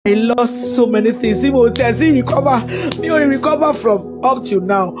I lost so many things. Mo recover. Me only recover from up till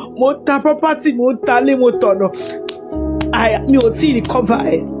now. Mo ta property, mo ta lé, mo tọ̀nà. Mi ò tí recover.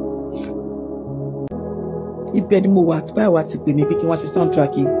 Ibẹ̀ ni mo wà tí BAYOWA ti pè mí pé kí wọ́n ṣe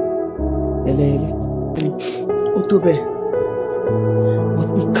soundtrack yẹlẹ. Ó tó bẹ́ẹ̀. But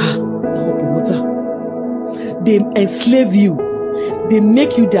ìkà àwọn promoter. They enslave you. They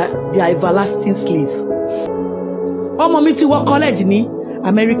make you their everlasting slave. Ọmọ mi ti wọ college ní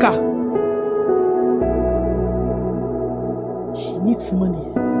America. She needs money.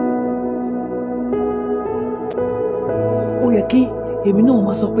 Ó yẹ kí èmi náà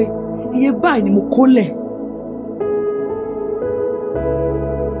máa sọ pé iye báyìí ni mo kó lẹ̀.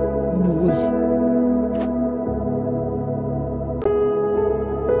 Nínú owó yìí.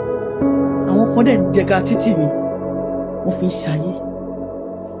 Àwọn kan dẹ̀ ń jẹga títì mi. Wọ́n fi ń ṣayé.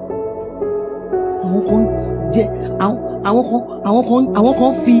 Àwọn kan jẹ àwọn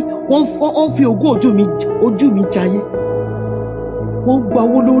kan fi wọ́n fi ògo ojú mi jayé. Wọ́n gba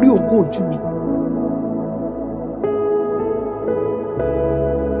owó lórí ògo ojú mi.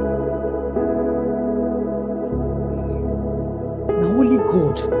 Na only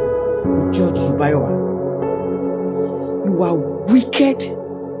God will judge you, BAYOWA. You are wicked.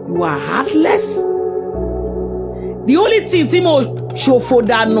 You are heartless. The only thing tí mo ṣòfò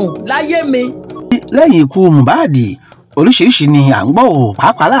dànù láyé mi. Lẹ́yìn ikú Mohbad oríṣiríṣi ni à ń gbọ́ ò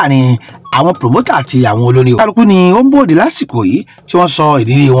pàápàá láàrin àwọn promoter àti àwọn olórin. Kálukú ni ó ń bòde lásìkò yìí tí wọ́n sọ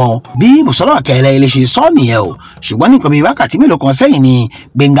ìrírí wọn bí Busola Ọ ilé ṣe sọ nìyẹn o. Ṣùgbọ́n ní nǹkan bíi wákàtí mélòó kan sẹ́yìn ni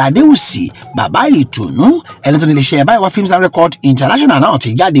Gbénga Adéwùsì bàbá ìtùnú ẹni tó ní iléeṣẹ́ BAYOWA Films and Record International náà ti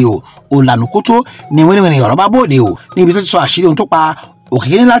jáde o. Òlànàkótó ni wíníwíní ọ̀rọ̀ bá bòde o níbi tó ti sọ àṣírí ohun tó pa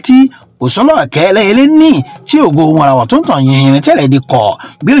òkìkí ńlá tí Busola Ọ ẹlẹ́yẹlé ní tí ògo ohun àràwọ̀ tó ń tàn yìnyín tẹ́lẹ̀ di kọ̀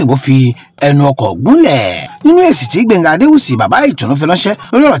bí òyìnbó fi ẹnu ọkọ̀ gúnlẹ̀. Nínú èsì tí Gbénga Adéwùsì bàbá ìtùnú fi ránṣẹ́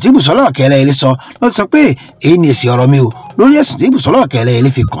lórí ọ̀rọ̀ tí Busola Ọ ẹlẹ́yẹlé sọ ló ti sọ pé èyí ni èsì ọ̀rọ̀ mi o lórí ẹ̀sùn tí Busola Ọ ẹlẹ́yẹlé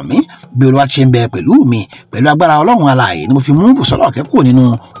fi kàn mí bí Olúwa ṣe ń bẹ pẹ̀lú mi pẹ̀lú agbára Ọlọ́run alààyè ni mo fi mú Busola Ọ kúrò nínú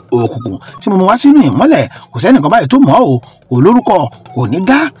òkùnkùn tí mo mú wá sínú ìmọ́lẹ̀. Kò sẹ́nìkan báyìí tó mọ̀ ọ́ kò lórúkọ kò ní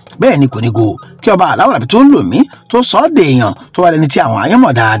gá bẹ́ẹ̀ ni kò ní go kí ọba aláwọ̀ àbí tó ń lò mí tó sọ ọ́ dèèyàn tó wà lẹ́ni tí àwọn ayé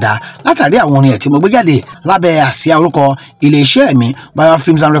mọ̀ dáadáa látàrí àwọn orin ẹ̀ tí mo gbé jáde lábẹ́ àsíá orúkọ iléeṣẹ́ mi BAYOWA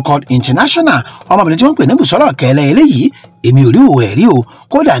Films and Record International. Ọmọbìnrin tí wọ́n ń pè ní Busola Ọ ẹlẹ́yẹlé yìí èmi ò rí òwò ẹ̀rí o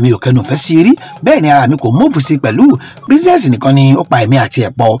kódà mi ò kẹnu fẹ́ sí rí bẹ́ẹ̀ ni ara mi kò mófù sí pẹ̀lú bísíǹsì nìkan ni ó pa èmi àti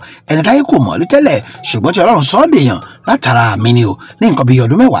ẹ̀pọ̀ ẹni táyé kò mọ̀ rí tẹ́lẹ̀ ṣùgbọ́n tí Ọlọ́run sọ ọ́ dèèyàn látara mi ni o. Ní nǹkan bíi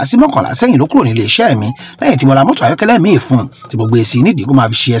ọdún 10 sí 11 sẹ́yìn ló kúrò nílé iṣẹ́ mi lẹ́yìn tí mo ra mọ́tò ayọ́kẹ́lẹ́ mi fún tí mo gbé sí nídìí kó máa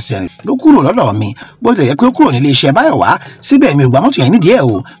fi ṣe ẹsẹ̀ rìn ló kúrò lọ́dọ̀ mi. Bó tilẹ̀ yẹ pé ó kúrò nílé iṣẹ́ BAYOWA síbẹ̀ mi ò gba mọ́tò yẹn nídìí ẹ̀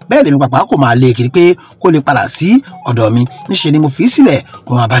o bẹ́ẹ̀ lèmi pàpà kò máa lé kiri pé kó lè padà sí ọ̀dọ̀ mi níṣe ni mo fi sílẹ̀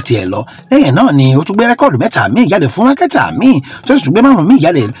kó máa bá tiẹ̀ lọ. Lẹ́yìn náà ni ó tún gbé rẹ́kọ̀dù 3 míì jáde fún mákẹ́tà míì tó sì tún gbé 5 míì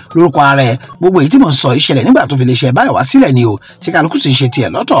jáde lórúkọ ara ẹ̀. Gbogbo èyí tí mo ń sọ ìṣẹ̀lẹ̀ nígbà tó fi lè ṣe BAYOWA sílẹ̀ ni o tí kálukú sì ń ṣe tiẹ̀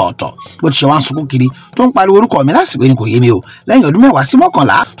lọ́tọ̀ọ̀tọ̀. Bó ti ṣe wá ń sunkún kiri tó ń pariwo orúkọ mi lásìkò ni kò yé mi o. Lẹ́yìn ọdún 10 sí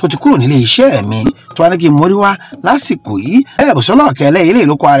 11 tó ti kúrò nílé iṣẹ́ mi tó wá ní kí n mórí wá lásìkò yìí bẹ́ẹ̀ Busola Ọ ẹlẹ́yẹlé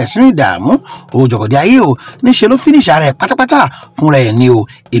ló kó ara rẹ̀ sínú ìdààmú òjòkòdì ayé o níṣe ló fínísà rẹ̀ pátápátá fúnra ẹ̀ ni o.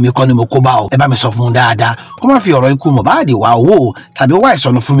 Èmi kọ́ ni mo kó bá o ẹ bá mi sọ fún un dáadáa kó má fi ọ̀rọ̀ ikú Mohbad wá owó tàbí wá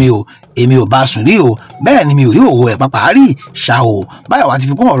ìsọnù fún mi o. Èmi ò bá sùn rí o bẹ́ẹ̀ ni mi ò rí òwò ẹ̀ pàpà rí ṣá o. BAYOWA ti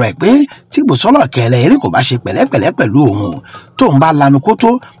fi kún ọ̀rọ̀ ẹ̀ pé tí Busola Ọ ẹlẹ́yẹlé kò bá ṣe pẹ̀lẹ́pẹ̀lẹ́ pẹ̀lú òun tóun bá lanu kó tó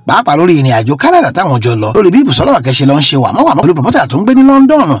pàápàá lórí ìrìn àjò Canada táwọn jọ lọ lórí bí Busola Ọ ṣe lọ ń ṣe wàmọ́wàmọ́ pẹ̀lú promoter tó ń gbé ní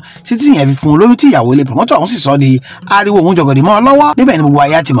London títí yẹn fi fún un lóyún tí ìyàwó ilé promoter ọ̀hún sì sọ di ariwo òun jọgọdì mọ́ ọ lọ́wọ́. Níbẹ̀ ni gbogbo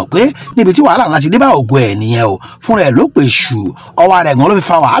ayé ti mọ̀ pé níbi tí wàhálà láti dé bá ògo ẹ̀ nìyẹn o fúnra ẹ̀ ló pè ṣù ọwọ́ rẹ̀ gan ló fi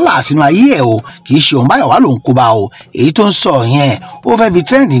fa wàhálà sínú ayé ẹ̀ o kì í ṣe òun BAYOWA ló ń kó bá o. Èyí tó ń sọ yẹn ó fẹ́ fi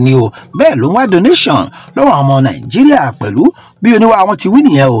trend ni o bẹ́ẹ̀ ló ń wá donation lọ́wọ́ ọmọ Nàìjíríà pẹ̀lú bí oníwà àwọn ti wí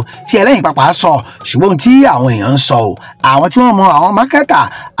nìyẹn o tí ẹlẹ́yìn pàpà sọ ṣùgbọ́n tí àwọn èèyàn ń sọ o àwọn tí wọ́n mọ àwọn mákẹ́tà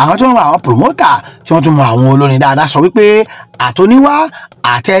àwọn tí wọ́n mọ àwọn promoter tí wọ́n tún mọ àwọn olórin dáadáa sọ wípé àtòníwá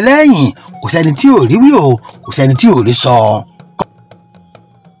àtẹlẹ́yìn kò sẹ́ni tí ò rí wí o kò sẹ́ni tí ò rí sọ.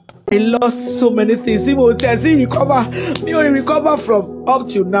 I lost so many things. Mo recover. Me only recover from up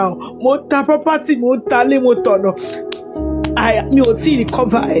till now. Mo ta property, mo ta lé, mo tọ̀nà. Mi ò tí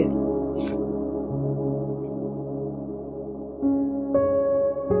recover.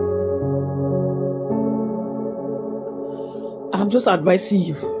 I'm just advising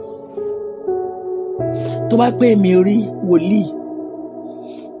you. Tó bá pé mi rí wòlíì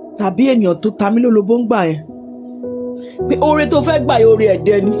tàbí ènìyàn tó ta mí lólobó ń gbà yẹn pé oore tó fẹ́ gbà yẹn oore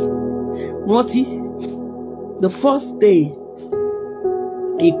ẹ̀dẹ́ ni. Rántí the first day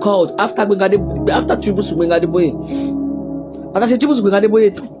he called after tribute to Gbénga Adébóyè àtàṣe tribute to Gbénga Adébóyè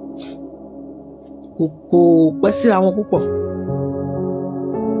tó kò pẹ́ síra wọn púpọ̀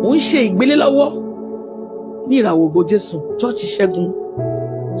mo ń ṣe ìgbélé lọ́wọ́ ní ìràwọ̀ ògo Jésù chọ́ọ̀chì Ṣẹ́gun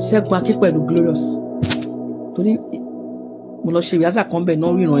Akí pẹ̀lú Glorious torí mo lọ ṣe ìyáza kan bẹ̀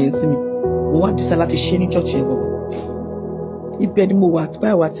náà ríran yẹn sí mi mo wá dísà láti ṣe ní chọ́ọ̀chì yẹn gbọ́dọ̀ ibẹ̀ ni mo wà àti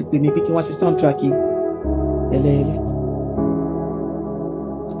BAYOWA ti pè mí pé kí wọ́n ṣe soundtrack yẹlẹ.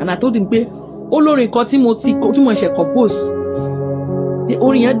 And I told him pé olórin kan tí mo ṣe compose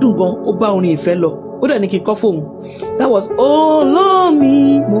orin yẹn dùn gan ó bá orin ìfẹ́ lọ ó dẹ̀ ní kí n kọ fóun that was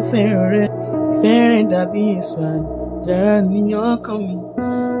olómi mo fẹ́ràn rẹ fẹ́ràn dàbí èso àjàrà ní ọkàn mi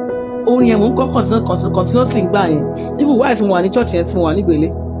orin yẹn mo ń kọ continuously gbà yẹn even wáyé tí mo wà ní church yẹn tí mo wà nígbèlé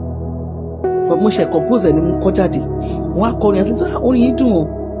but mo ṣe compose ẹ̀ ni mo kọ jáde wọn á kọ orin yẹn tí orin yìí dùn ó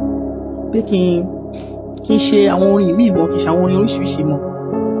pé kí n ṣe àwọn orin míì mọ́ kí n ṣe àwọn orin oríṣiríṣi mọ́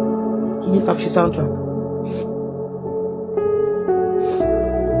kí n ká fi ṣe soundtrack.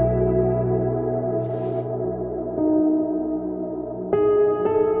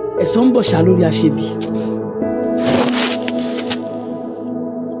 ẹ̀san ń bọ̀ ṣá lórí aṣebi.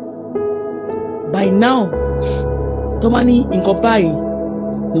 By now tó bá ní nǹkan báyìí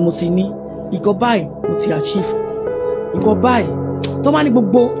ni mo ti ní nǹkan báyìí mo ti achieve nǹkan báyìí tó bá ní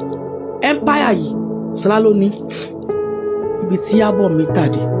gbogbo empire yìí Busola ló ní ibi tí àbọ̀ mi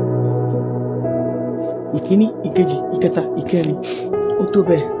tàdé ìkíní ìkejì ìkẹta ìkẹrin ó tó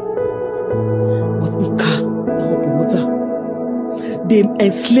bẹ́ẹ̀ but ìka àwọn promoter they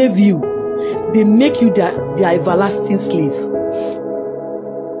enslave you they make you their everlasting slave.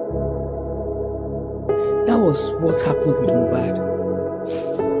 That was what happened with Mohbad.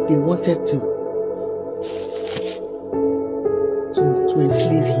 They wanted to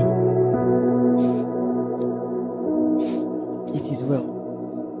enslave him. It is well.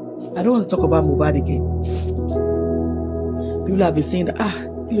 I don't want to talk about Mohbad again. People have been saying that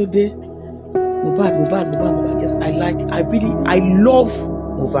Mohbad. Yes, I love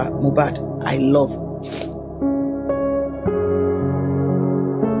Mohbad. I love.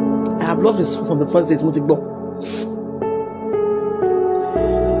 I have loved this from the first day to go.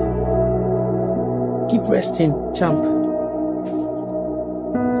 Keep resting, champ.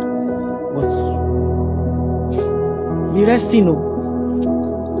 But be resting,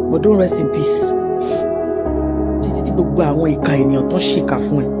 but don't rest in peace. Títí gbogbo àwọn ìka ènìyàn tó ṣèkà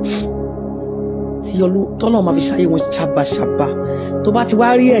fún ẹ. Tí Ọlọ́run máa fi ṣayé wọn ṣàbàṣàbà. Tó bá ti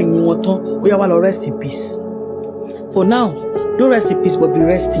wá rí ẹ̀yìn wọn tán, ó yá wá lọ rest in peace. For now, don't rest in peace, but be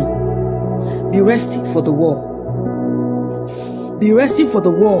resting. Be resting for the war. Be resting for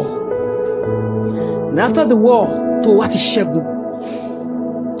the war. And after the war, tó wá ti ṣẹ́gun.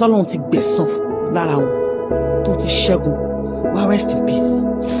 Tọ́lọ́run ti gbẹ̀san lára wọn. Tó ti ṣẹ́gun. Wá rest in peace.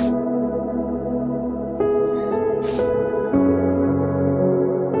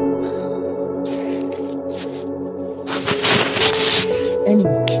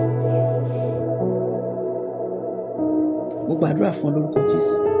 Anyway, mo gbàdúrà fún ọ lórúkọ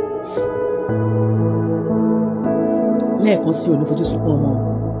Jésù. Lẹ́ẹ̀kan sí òní fojú sunkún ọmọ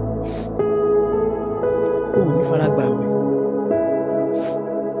òun ní faragbà rẹ̀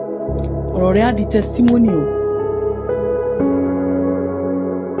ọ̀rọ̀ rẹ̀ á di testimony o.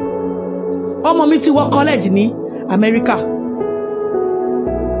 Ọmọ mi ti wọ college ní America.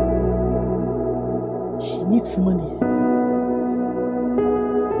 She needs money.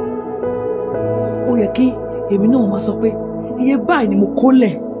 Ó yẹ kí èmi náà máa sọ pé iye báyìí ni mo kó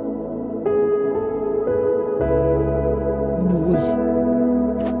lẹ̀.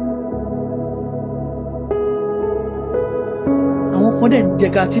 Wọ́n dẹ̀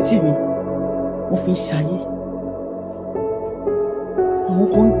jẹga títì mi wọ́n fi ń ṣayé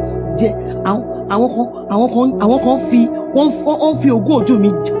àwọn kan fi ogún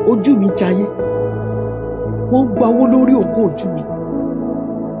ojú mi jayé wọ́n gba owó lórí ogún ojú mi.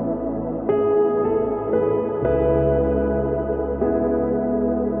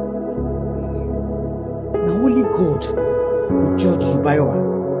 Na only God will judge you, BAYOWA.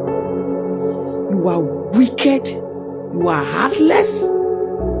 You are wicked. You are heartless.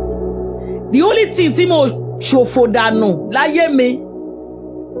 The only thing tí mo ṣòfò dànù láyé mi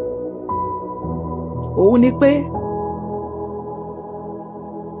òun ni pé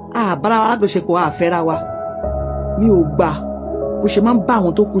bára wa lájọṣepọ̀ àfẹ́ra wa mi ò gbà bó ṣe máa ń bá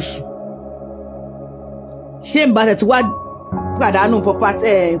àwọn tó kù sùn. Ṣé n bá tẹ̀ tí wá pàdánù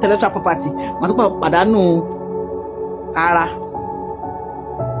intellectual property màá tó pàdánù ara.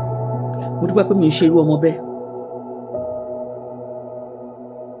 Mo dúpẹ́ pé mi ò ṣe irú ọmọ bẹ́ẹ̀.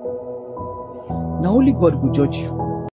 Now only God will judge you.